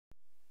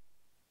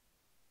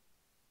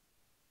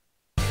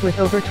With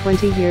over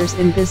 20 years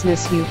in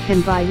business, you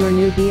can buy your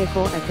new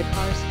vehicle at the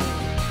car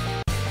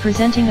store.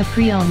 Presenting a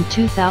pre-owned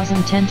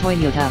 2010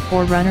 Toyota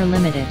 4Runner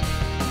Limited.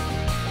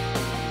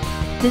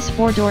 This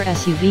 4-door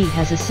SUV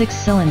has a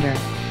 6-cylinder,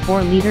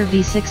 4-liter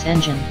V6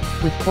 engine,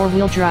 with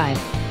 4-wheel drive,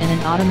 and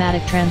an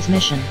automatic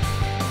transmission.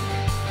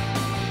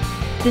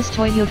 This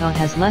Toyota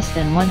has less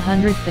than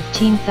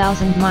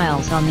 115,000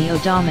 miles on the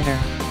odometer.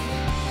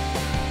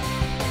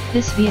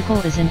 This vehicle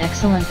is in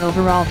excellent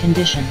overall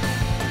condition.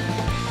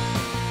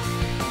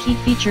 Key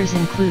features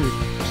include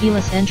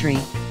keyless entry,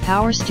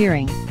 power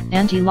steering,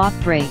 anti-lock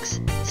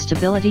brakes,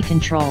 stability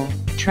control,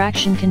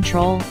 traction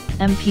control,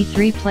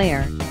 MP3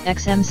 player,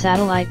 XM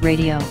satellite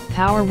radio,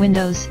 power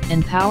windows,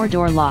 and power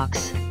door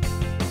locks.